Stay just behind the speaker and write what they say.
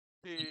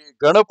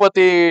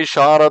गणपति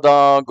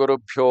शारदा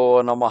गुरुभ्यो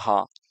नमः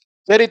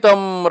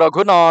चरितं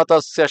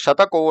रघुनाथस्य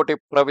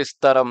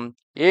शतकोटिप्रविस्तरम्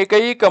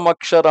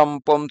एकैकमक्षरं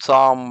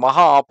पुंसां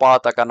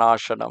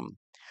महापातकनाशनम्.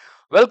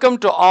 Welcome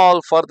to all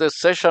for this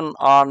session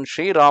on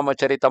Sri Rama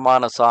Charitha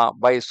Manasa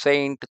by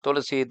Saint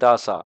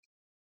Tulsidasa.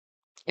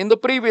 In the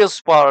previous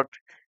part,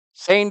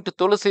 Saint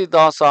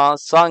Tulsidasa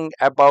sung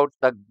about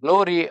the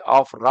glory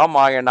of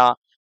Ramayana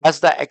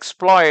as the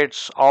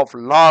exploits of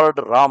Lord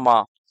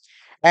Rama,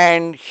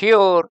 and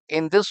here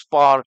in this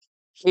part,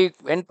 he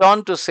went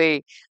on to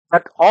say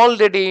that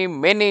already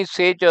many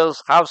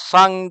sages have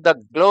sung the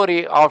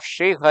glory of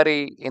Sri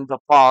Hari in the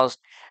past,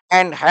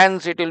 and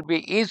hence it will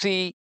be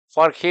easy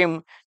for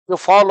him to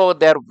follow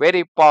their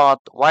very path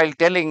while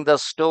telling the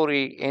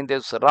story in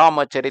this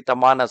Rama Charitha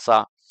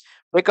Manasa.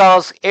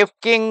 Because if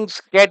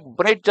kings get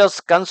bridges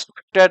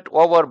constructed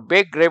over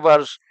big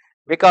rivers,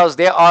 because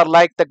they are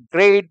like the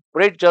great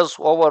bridges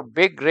over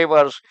big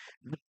rivers,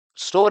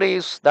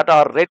 stories that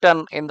are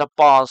written in the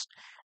past,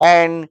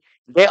 and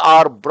they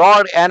are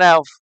broad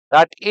enough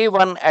that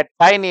even a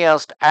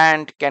tiniest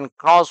ant can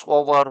cross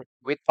over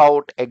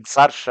without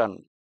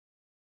exertion.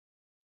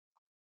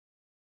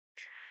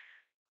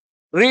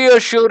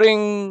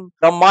 Reassuring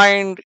the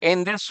mind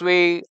in this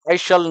way, I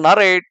shall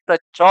narrate the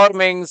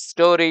charming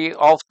story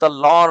of the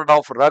Lord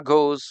of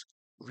Raghus,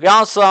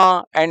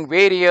 Vyasa, and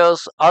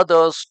various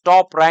other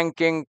top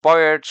ranking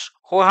poets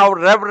who have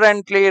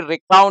reverently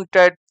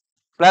recounted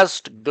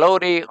blessed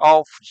glory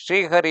of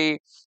Srihari.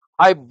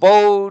 I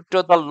bow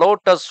to the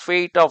lotus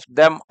feet of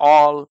them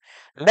all.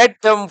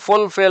 Let them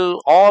fulfill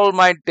all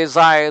my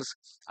desires.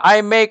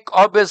 I make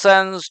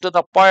obeisance to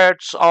the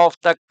poets of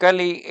the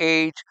Kali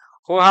age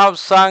who have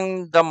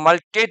sung the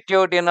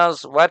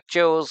multitudinous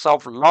virtues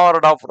of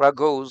Lord of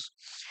Raghus.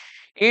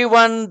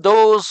 Even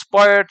those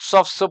poets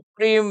of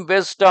supreme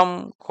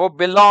wisdom who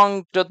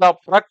belong to the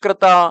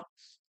Prakrita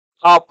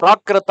or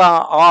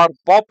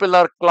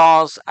popular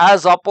class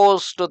as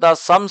opposed to the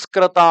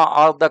Samskrita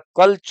or the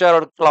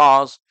cultural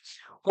class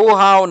who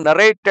have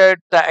narrated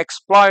the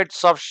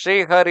exploits of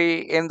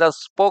Srihari in the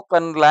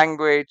spoken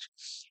language,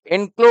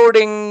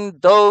 including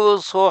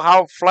those who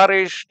have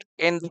flourished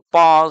in the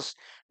past,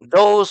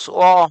 those who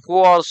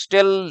are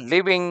still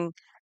living,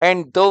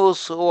 and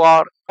those who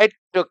are yet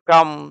to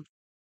come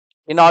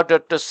in order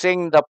to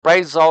sing the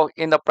praise of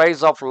in the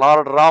praise of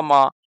Lord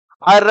Rama.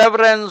 I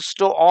reverence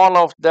to all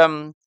of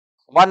them,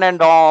 one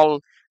and all,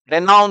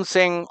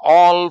 renouncing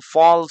all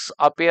false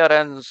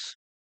appearance.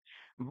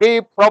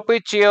 Be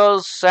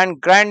propitious and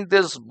grant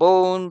this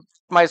boon.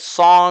 My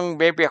song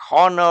may be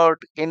honored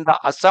in the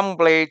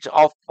assemblage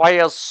of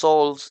pious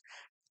souls.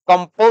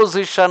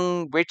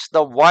 Composition which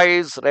the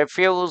wise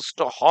refuse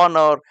to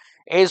honor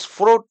is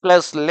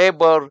fruitless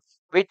labor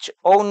which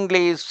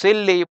only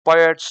silly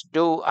poets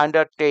do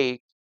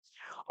undertake.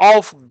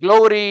 Of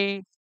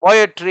glory,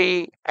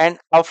 poetry, and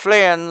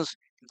affluence,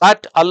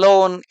 that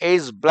alone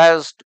is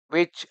blessed,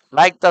 which,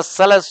 like the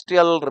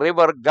celestial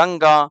river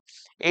Ganga,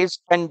 is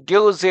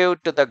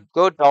conducive to the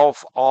good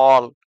of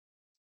all.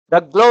 The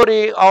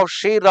glory of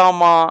Sri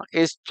Rama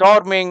is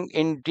charming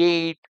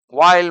indeed,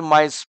 while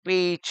my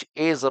speech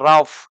is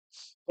rough.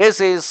 This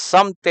is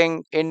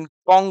something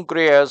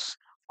incongruous.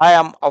 I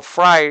am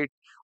afraid.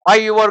 By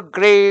your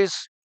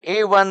grace,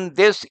 even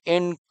this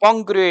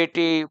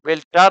incongruity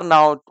will turn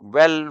out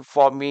well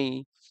for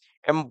me.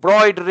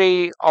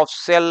 Embroidery of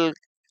silk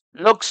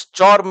looks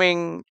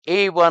charming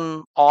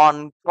even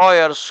on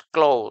Troyer's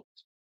clothes.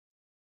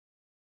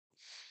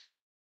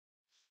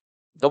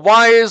 The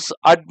wise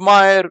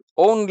admire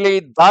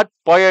only that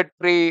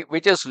poetry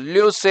which is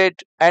lucid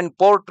and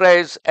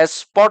portrays a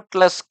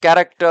spotless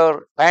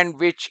character, and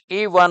which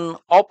even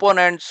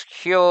opponents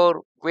hear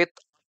with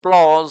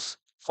applause,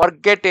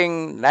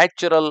 forgetting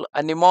natural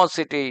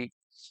animosity.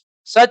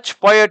 Such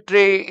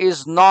poetry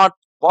is not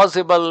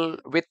possible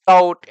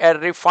without a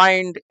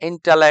refined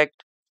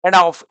intellect, and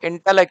of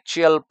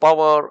intellectual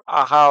power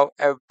I have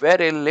a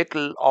very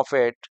little of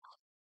it.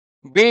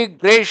 Be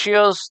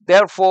gracious,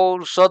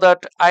 therefore, so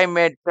that I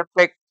may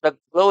depict the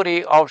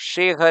glory of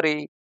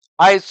Srihari.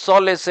 I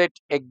solicit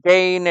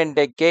again and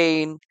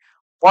again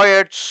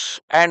poets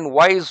and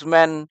wise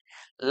men,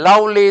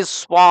 lovely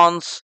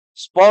swans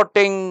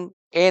sporting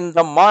in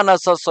the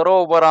Manasa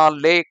Sarovara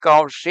lake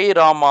of Sri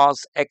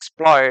Rama's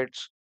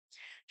exploits,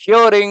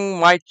 hearing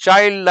my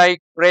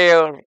childlike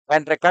prayer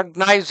and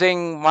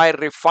recognizing my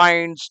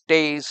refined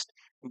taste,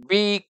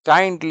 be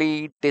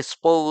kindly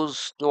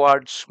disposed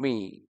towards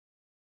me.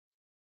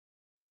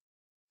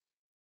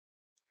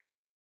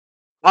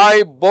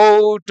 I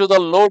bow to the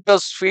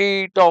lotus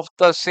feet of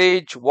the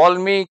sage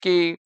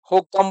Valmiki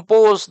who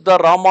composed the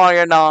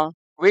Ramayana,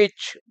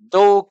 which,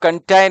 though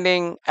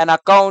containing an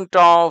account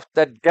of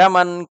the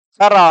demon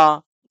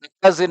Kara, the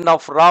cousin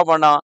of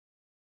Ravana,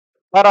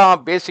 Kara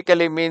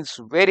basically means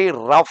very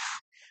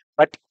rough,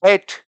 but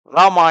yet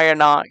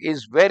Ramayana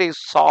is very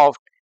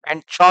soft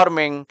and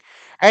charming,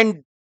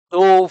 and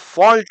though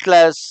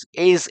faultless,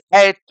 is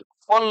yet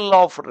full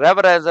of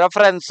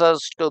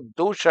references to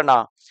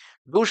Dushana.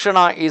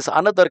 Dushana is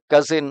another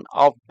cousin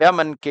of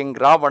demon king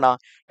Ravana,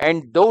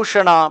 and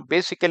Doshana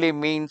basically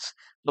means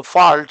the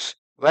faults,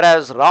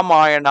 whereas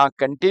Ramayana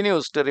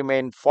continues to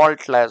remain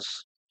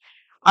faultless.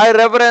 I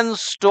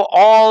reverence to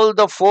all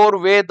the four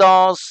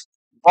Vedas,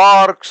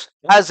 barks,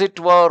 as it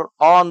were,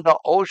 on the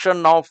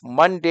ocean of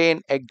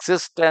mundane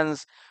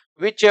existence,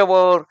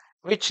 whichever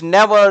which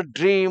never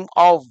dream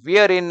of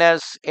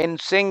weariness in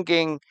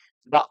singing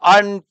the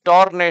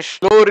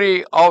untarnished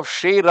glory of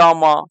Sri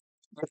Rama,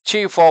 the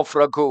chief of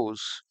Raghus.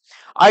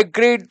 I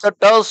greet the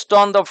dust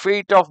on the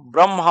feet of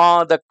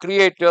Brahma, the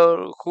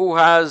creator who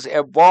has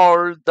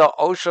evolved the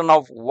ocean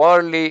of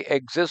worldly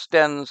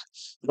existence,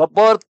 the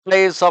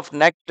birthplace of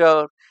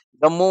nectar,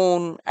 the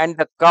moon and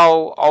the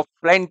cow of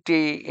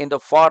plenty in the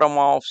form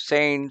of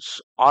saints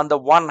on the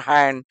one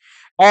hand,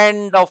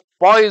 and of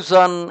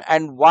poison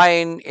and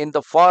wine in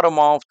the form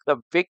of the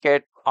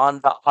wicked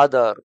on the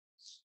other,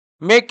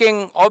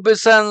 making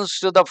obeisance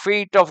to the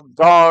feet of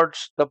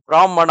gods, the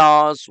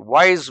Brahmanas,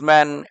 wise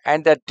men,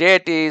 and the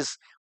deities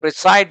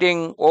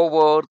presiding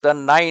over the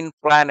nine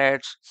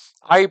planets.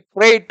 I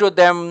pray to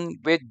them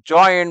with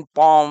joined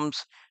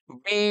palms,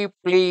 be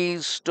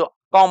pleased to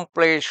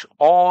accomplish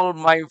all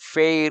my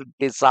fair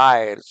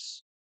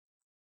desires.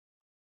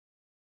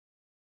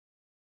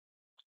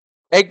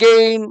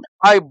 Again,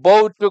 I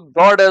bow to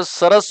Goddess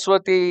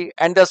Saraswati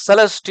and the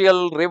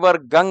celestial river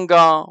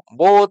Ganga,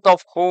 both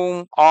of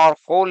whom are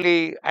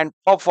holy and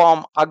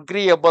perform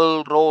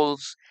agreeable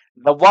roles.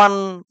 The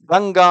one,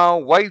 Ganga,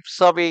 wipes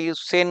away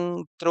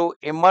sin through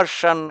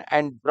immersion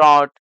and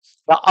drought.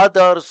 The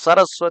other,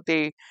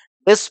 Saraswati,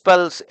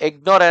 dispels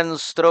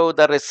ignorance through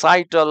the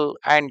recital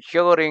and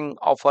hearing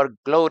of her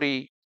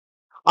glory.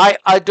 I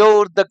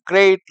adore the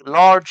great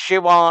Lord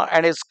Shiva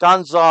and his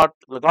consort,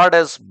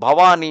 goddess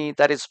Bhavani,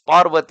 that is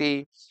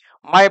Parvati,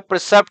 my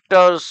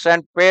preceptors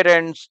and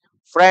parents,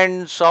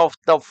 friends of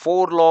the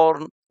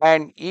forlorn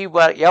and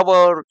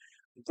ever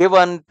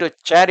given to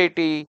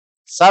charity,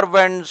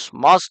 servants,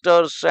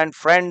 masters, and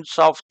friends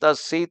of the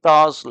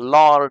Sita's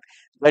Lord,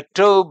 the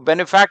true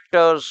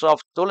benefactors of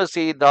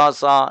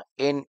Tulsidasa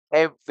in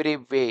every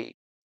way.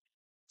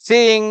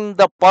 Seeing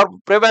the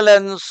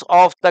prevalence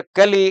of the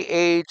Kali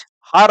age,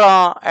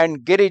 Hara and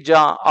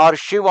Girija, or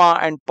Shiva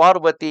and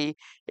Parvati,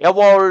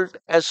 evolved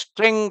a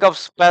string of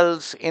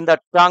spells in the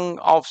tongue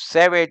of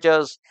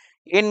savages,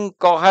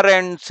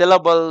 incoherent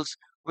syllables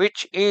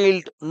which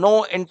yield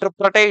no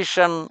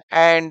interpretation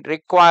and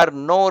require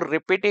no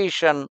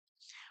repetition,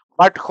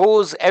 but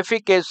whose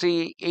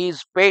efficacy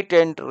is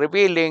patent,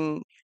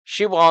 revealing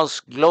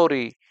Shiva's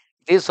glory.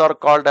 These are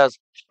called as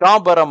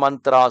Stabara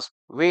mantras,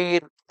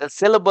 where the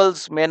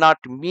syllables may not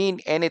mean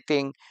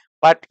anything,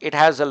 but it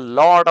has a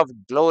lot of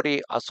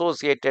glory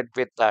associated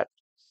with that.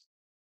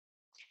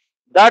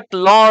 That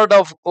Lord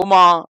of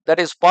Uma, that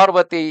is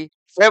Parvati,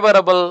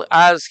 favorable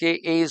as he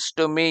is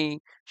to me,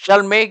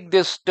 shall make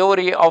this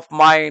story of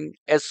mine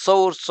a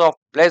source of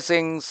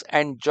blessings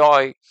and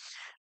joy.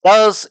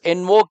 Thus,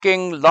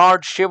 invoking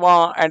Lord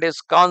Shiva and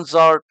his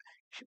consort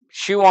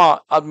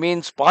Shiva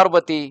means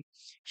Parvati.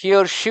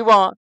 Here,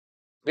 Shiva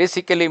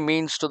basically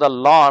means to the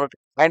Lord,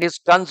 and his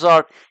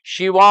consort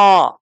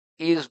Shiva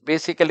is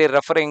basically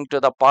referring to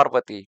the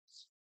Parvati.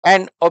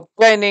 And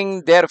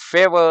obtaining their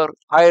favor,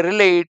 I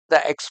relate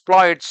the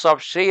exploits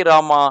of Sri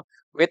Rama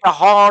with a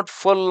heart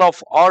full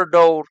of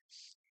ardor.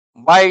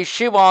 By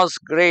Shiva's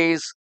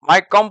grace,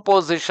 my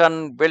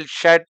composition will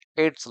shed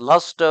its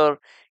luster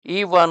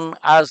even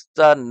as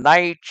the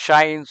night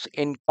shines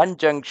in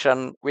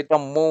conjunction with the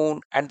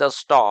moon and the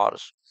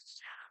stars.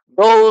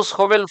 Those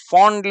who will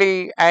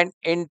fondly and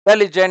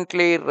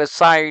intelligently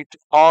recite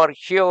or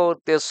hear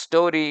this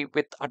story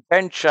with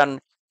attention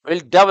will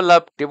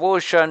develop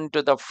devotion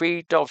to the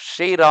feet of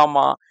Sri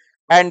Rama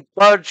and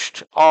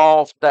purged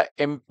of the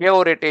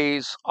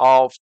impurities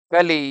of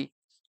Kali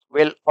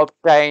will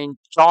obtain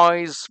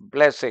choice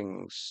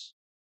blessings.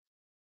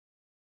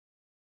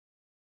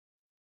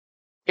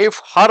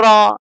 If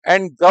Hara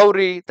and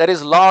Gauri, that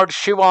is Lord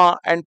Shiva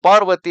and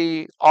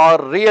Parvati,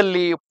 are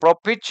really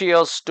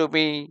propitious to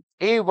me,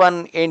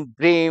 even in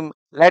dream,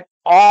 let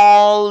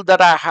all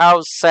that I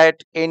have said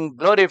in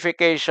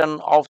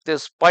glorification of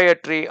this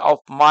poetry of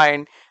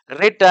mine,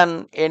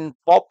 written in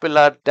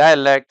popular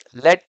dialect,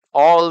 let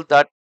all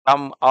that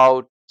come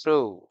out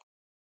true.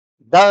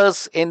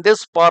 Thus, in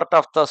this part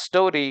of the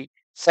story,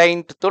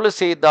 Saint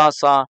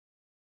Tulsidasa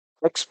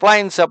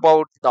explains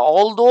about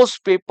all those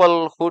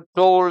people who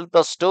told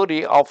the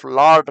story of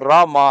Lord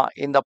Rama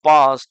in the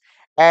past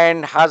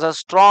and has a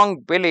strong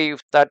belief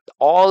that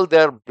all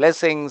their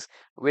blessings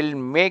will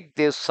make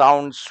this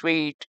sound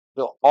sweet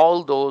to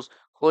all those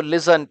who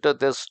listen to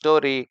this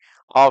story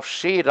of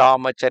Sri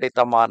Rama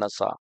Charitha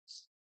Manasa.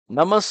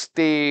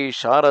 Namaste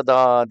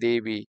Sharada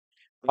Devi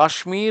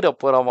Kashmir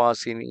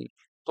Puravasini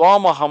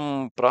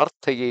Twamaham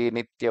Prarthaye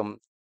Nityam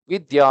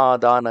Vidya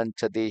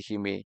Danancha Dehi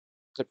Me.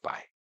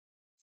 Goodbye.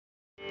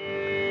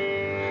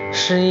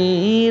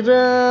 Shri Ramchandra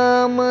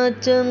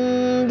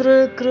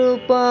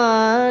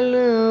कृपाल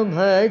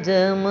भज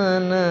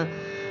मन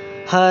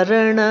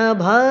हरण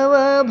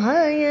भवभयदारुणं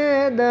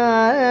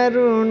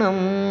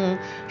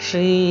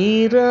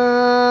श्रीरामचन्द्र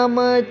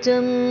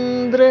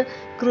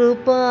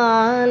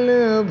कृपाल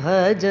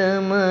भज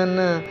मन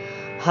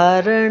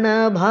हरण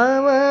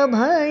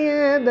भवभयदारुणं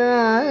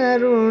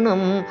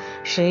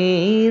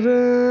श्रीराम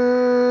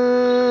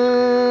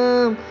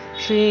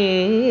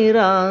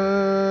श्रीराम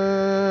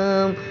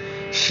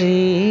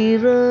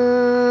श्रीराम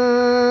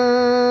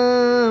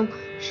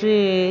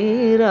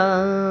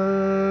श्रीराम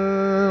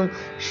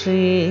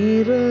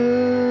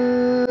श्रीराम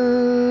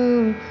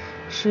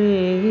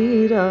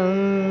श्रीराम